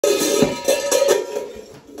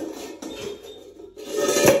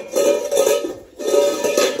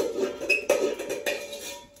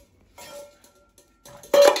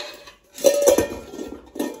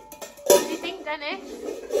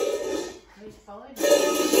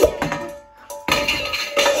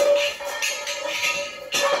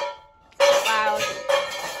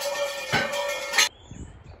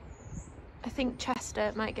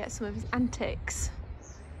Chester might get some of his antics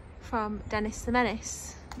from Dennis the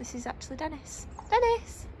Menace. This is actually Dennis.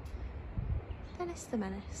 Dennis! Dennis the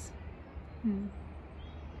Menace.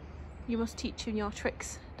 You must teach him your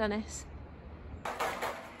tricks, Dennis.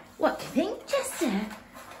 What do you think, Chester?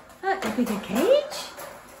 That's a bigger cage.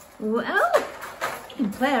 Well, you can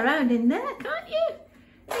play around in there, can't you?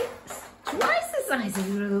 It's twice the size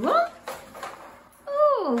of your other one.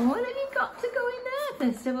 Oh, what have you got to go in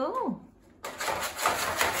there, first of all?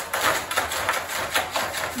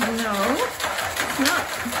 No, it's not.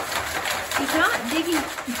 You can't dig it.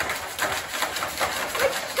 What are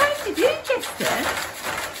you trying to do, Chester?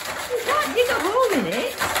 You can't dig a hole in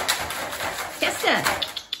it. Chester!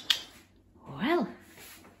 Well,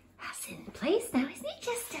 that's in place now, isn't it,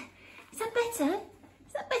 Chester? Is that better?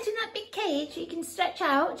 Is that better than that big cage you can stretch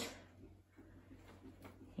out?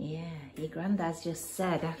 Yeah, your granddad's just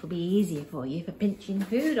said that'll be easier for you for pinching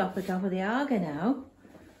food off the top of the Arga now.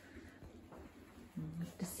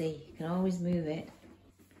 To see, you can always move it.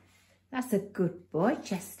 That's a good boy,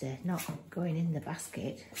 Chester, not going in the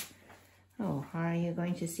basket. Oh, are you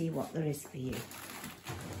going to see what there is for you?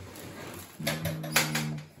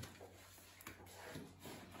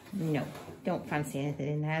 No, don't fancy anything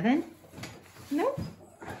in there then. No.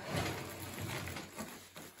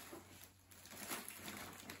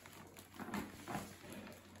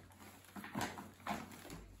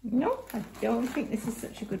 No, I don't think this is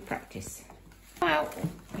such a good practice. Well,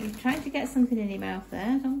 you're trying to get something in your mouth there.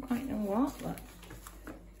 I don't quite know what,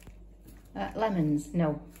 but... lemons.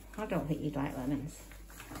 No, I don't think you'd like lemons.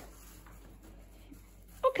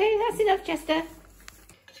 Okay, that's enough, Chester.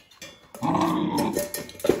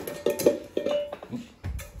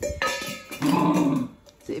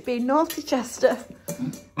 So you're being naughty, Chester.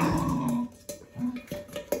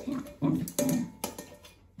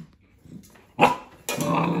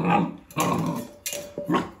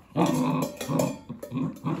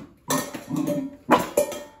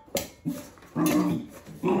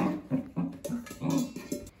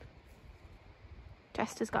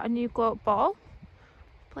 Chester's got a new gloat ball,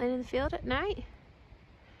 playing in the field at night.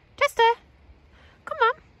 Chester!